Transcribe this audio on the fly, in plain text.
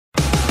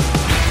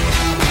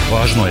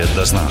Važno je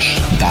da znaš.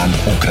 Dan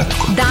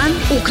ukratko. Dan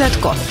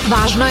ukratko.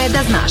 Važno je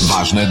da znaš.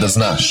 Važno je da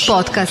znaš.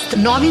 Podcast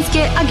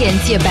novinske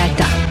agencije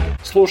Beta.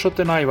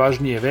 Slušate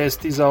najvažnije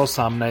vesti za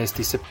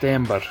 18.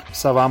 septembar.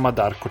 Sa vama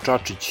Darko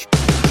Čačić.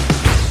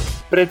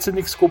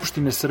 Predsednik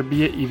Skupštine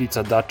Srbije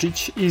Ivica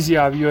Dačić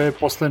izjavio je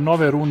posle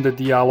nove runde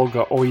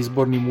dijaloga o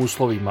izbornim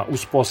uslovima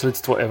uz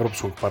posredstvo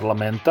Evropskog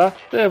parlamenta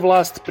da je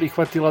vlast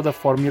prihvatila da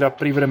formira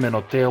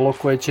privremeno telo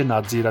koje će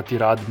nadzirati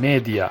rad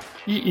medija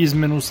i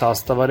izmenu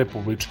sastava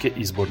Republičke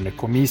izborne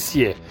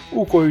komisije,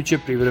 u koju će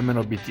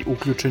privremeno biti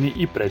uključeni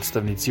i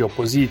predstavnici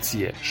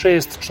opozicije.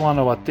 6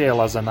 članova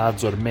tela za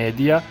nadzor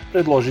medija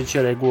predložit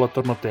će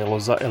regulatorno telo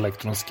za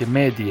elektronske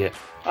medije,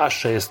 a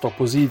 6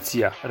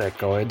 opozicija,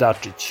 rekao je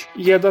Dačić.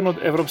 Jedan od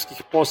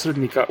evropskih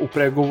posrednika u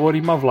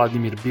pregovorima,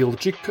 Vladimir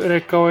Bilčik,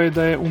 rekao je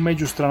da je u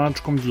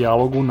međustranačkom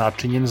dijalogu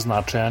načinjen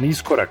značajan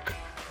iskorak.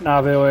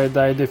 Naveo je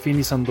da je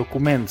definisan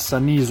dokument sa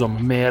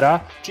nizom mera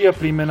čija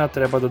primjena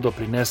treba da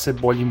doprinese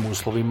boljim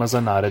uslovima za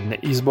naredne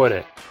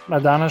izbore. Na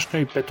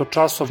današnjoj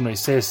petočasovnoj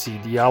sesiji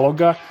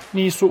dijaloga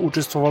nisu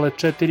učestvovale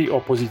 4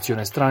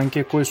 opozicione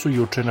stranke koje su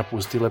juče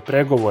napustile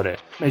pregovore.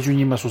 Među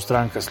njima su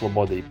Stranka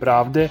slobode i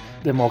pravde,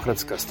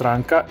 Demokratska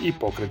stranka i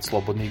Pokret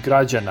slobodnih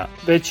građana.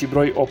 Veći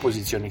broj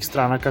opozicionih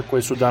stranaka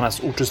koje su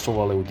danas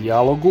učestvovale u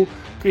dijalogu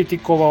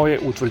kritikovao je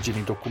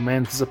utvrđeni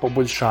dokument za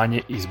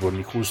poboljšanje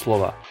izbornih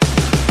uslova.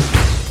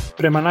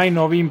 Prema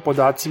najnovijim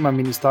podacima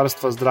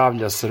Ministarstva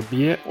zdravlja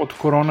Srbije, od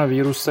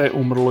koronavirusa je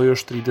umrlo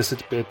još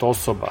 35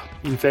 osoba.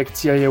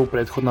 Infekcija je u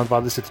prethodna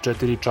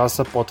 24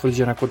 časa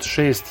potvrđena kod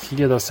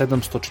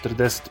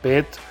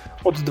 6745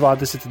 od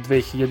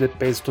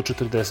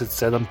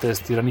 22.547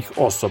 testiranih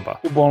osoba.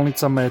 U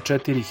bolnicama je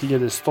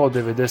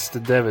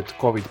 4199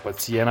 COVID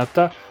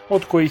pacijenata,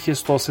 od kojih je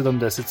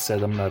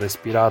 177 na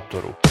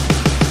respiratoru.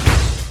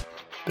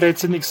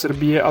 Predsednik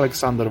Srbije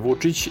Aleksandar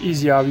Vučić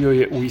izjavio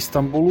je u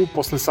Istanbulu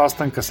posle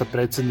sastanka sa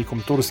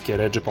predsednikom Turske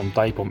Redžepom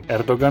Tajipom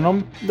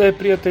Erdoganom da je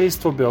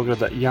prijateljstvo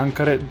Beograda i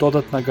Ankare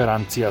dodatna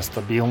garancija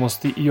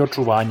stabilnosti i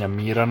očuvanja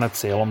mira na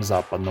celom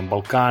Zapadnom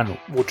Balkanu.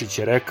 Vučić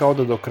je rekao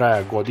da do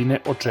kraja godine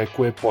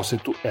očekuje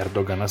posetu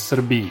Erdogana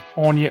Srbiji.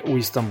 On je u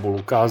Istanbulu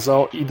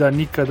kazao i da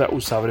nikada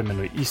u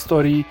savremenoj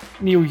istoriji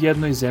ni u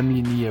jednoj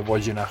zemlji nije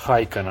vođena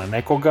hajka na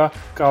nekoga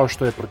kao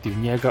što je protiv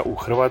njega u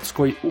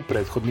Hrvatskoj u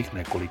prethodnih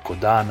nekoliko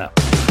dana.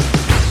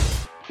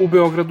 U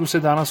Beogradu se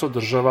danas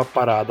održava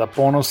Parada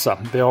ponosa,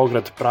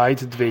 Beograd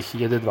Pride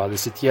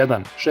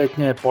 2021.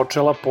 Šetnja je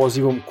počela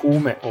pozivom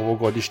kume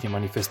ovogodišnje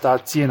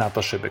manifestacije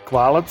Nataše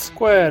Bekvalac,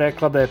 koja je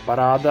rekla da je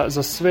parada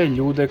za sve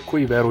ljude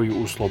koji veruju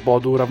u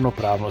slobodu,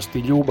 ravnopravnost i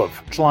ljubav.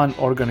 Član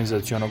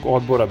organizacionog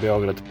odbora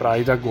Beograd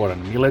Pride-a Goran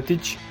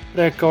Miletić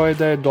rekao je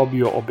da je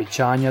dobio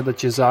obećanja da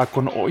će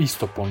zakon o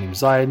istopolnim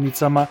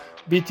zajednicama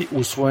biti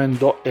usvojen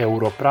do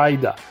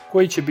Europrajda,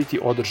 koji će biti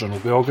održan u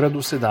Beogradu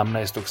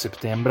 17.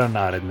 septembra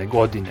naredne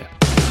godine.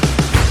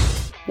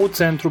 U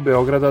centru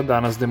Beograda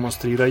danas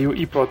demonstriraju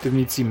i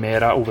protivnici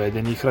mera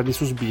uvedenih radi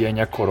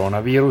suzbijanja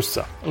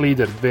koronavirusa.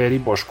 Lider Dveri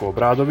Boško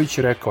Obradović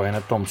rekao je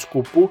na tom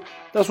skupu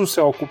da su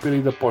se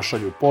okupili da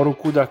pošalju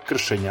poruku da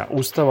kršenja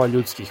Ustava,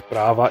 ljudskih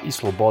prava i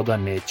sloboda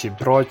neće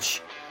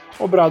proći.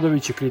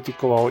 Obradović je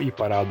kritikovao i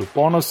Paradu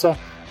ponosa,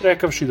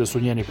 rekavši da su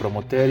njeni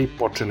promoteri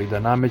počeli da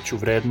nameću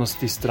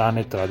vrednosti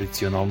strane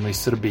tradicionalnoj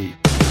Srbiji.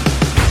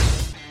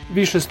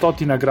 Više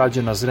stotina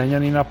građana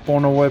Zrenjanina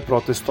ponovo je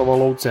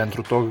protestovalo u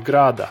centru tog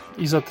grada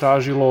i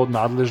zatražilo od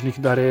nadležnih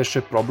da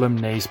reše problem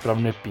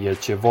neispravne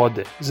pijaće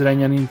vode.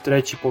 Zrenjanin,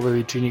 treći po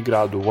veličini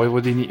grad u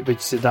Vojvodini, već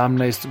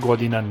 17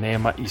 godina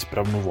nema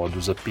ispravnu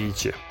vodu za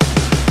piće.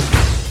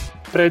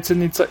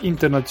 Predsednica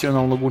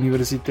Internacionalnog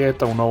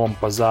univerziteta u Novom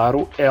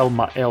Pazaru,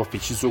 Elma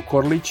Elfić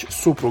Zukorlić,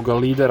 supruga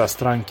lidera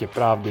Stranke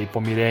pravde i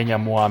pomirenja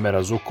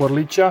Muamera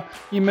Zukorlića,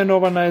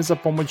 imenovana je za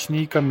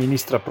pomoćnika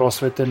ministra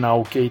prosvete,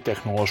 nauke i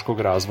tehnološkog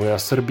razvoja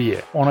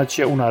Srbije. Ona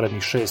će u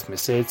narednih 6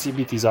 meseci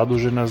biti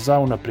zadužena za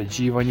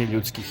unapređivanje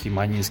ljudskih i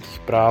manjinskih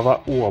prava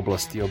u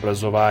oblasti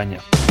obrazovanja.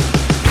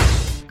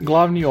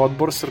 Glavni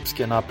odbor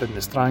Srpske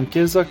napredne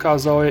stranke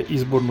zakazao je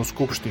izbornu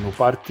skupštinu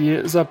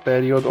partije za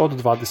period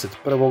od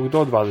 21.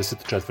 do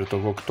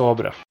 24.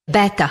 oktobra.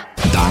 Beta.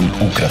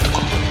 Dan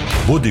ukratko.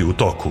 Budi u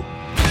toku.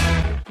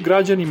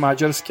 Građani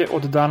Mađarske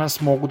od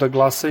danas mogu da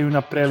glasaju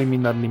na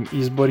preliminarnim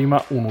izborima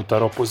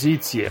unutar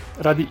opozicije,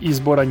 radi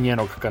izbora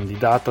njenog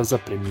kandidata za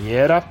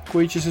premijera,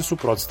 koji će se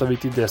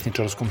suprotstaviti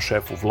desničarskom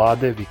šefu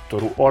vlade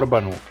Viktoru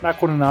Orbanu.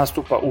 Nakon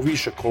nastupa u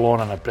više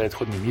kolona na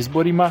prethodnim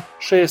izborima,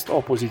 6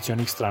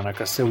 opozicionih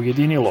stranaka se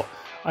ujedinilo,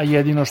 a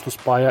jedino što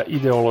spaja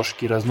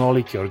ideološki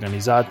raznolike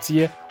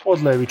organizacije,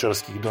 od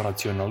levičarskih do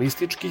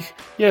nacionalističkih,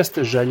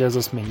 jeste želja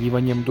za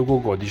smenjivanjem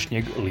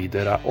dugogodišnjeg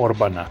lidera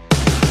Orbana.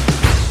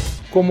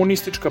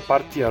 Komunistička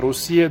partija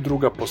Rusije,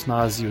 druga po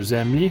snazi u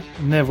zemlji,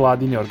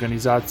 nevladine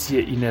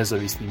organizacije i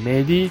nezavisni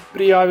mediji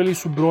prijavili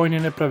su brojne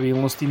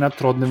nepravilnosti na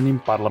trodnevnim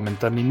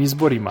parlamentarnim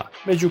izborima,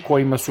 među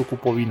kojima su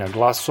kupovina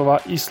glasova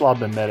i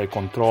slabe mere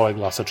kontrole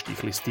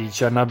glasačkih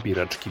listića na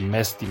biračkim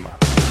mestima.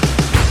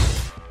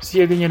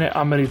 Sjedinjene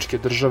Američke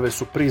Države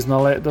su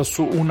priznale da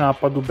su u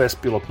napadu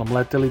bespilotnom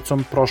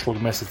letelicom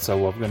prošlog meseca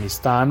u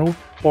Afganistanu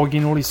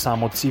poginuli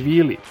samo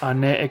civili, a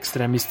ne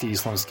ekstremisti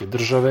Islamske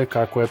države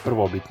kako je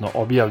prvobitno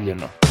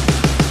objavljeno.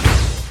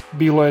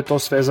 Bilo je to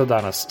sve za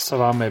danas. Sa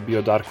vama je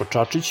bio Darko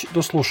Čačić.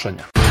 Do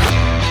slušanja.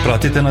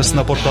 Pratite nas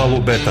na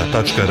portalu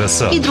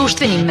beta.rs I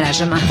društvenim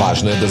mrežama.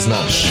 Važno je da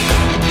znaš.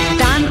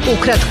 Dan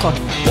ukratko.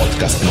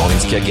 Podcast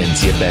novinske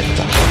agencije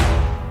Beta.